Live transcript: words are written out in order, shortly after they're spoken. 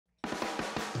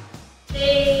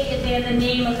in the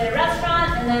name of their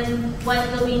restaurant and then what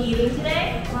they'll be eating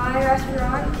today. My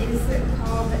restaurant is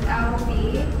called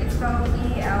LB. It's spelled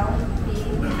E-L-B,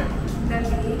 then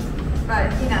B.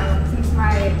 But, you know, since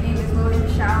my name is Lily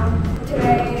Michelle,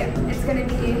 today it's going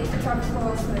to be a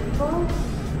tropical smoothie bowl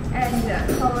and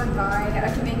followed by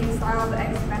a Jamaican-style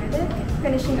eggs Benedict,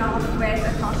 finishing off with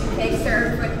a coffee cake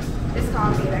served with this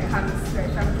coffee that comes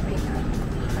straight from Jamaica.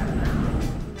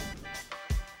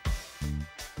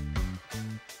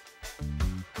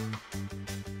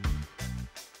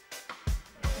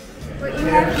 What you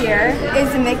have here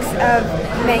is a mix of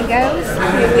mangoes,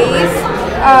 kiwis,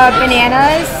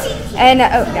 bananas, and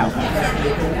oat milk,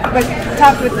 but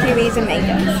topped with kiwis and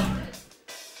mangoes.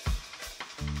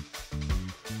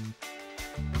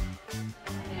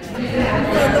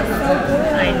 They look so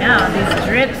good. I know, these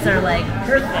drips are like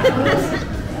perfect.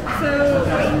 So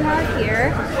what you have here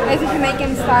is a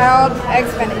Jamaican-style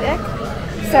eggs Benedict.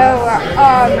 So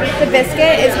the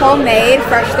biscuit is homemade,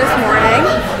 fresh this morning.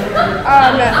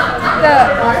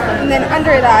 And then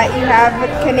under that you have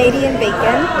Canadian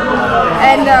bacon,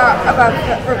 and above,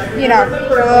 you know,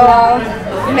 little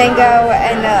mango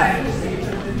and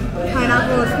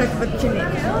pineapple is cooked with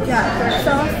Jamaican dark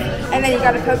sauce. And then you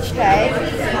got a poached egg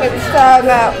with some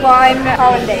lime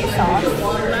hollandaise sauce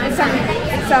and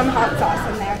some hot sauce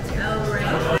in there too.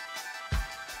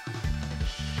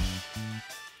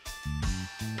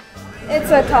 It's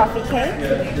a toffee cake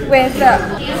with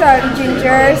some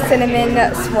ginger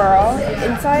cinnamon swirl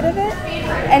inside of it,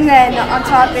 and then on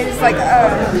top is like a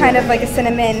kind of like a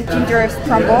cinnamon ginger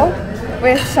crumble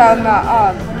with some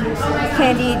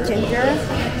candied ginger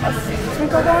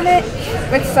sprinkled on it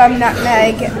with some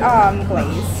nutmeg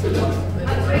glaze.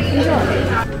 Enjoy.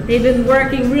 They've been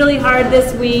working really hard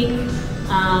this week.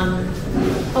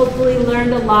 Hopefully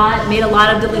learned a lot, made a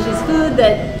lot of delicious food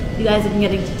that you guys have been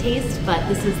getting to taste, but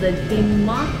this is the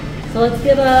denouement. So let's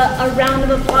give a round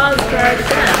of applause for our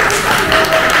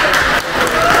chef.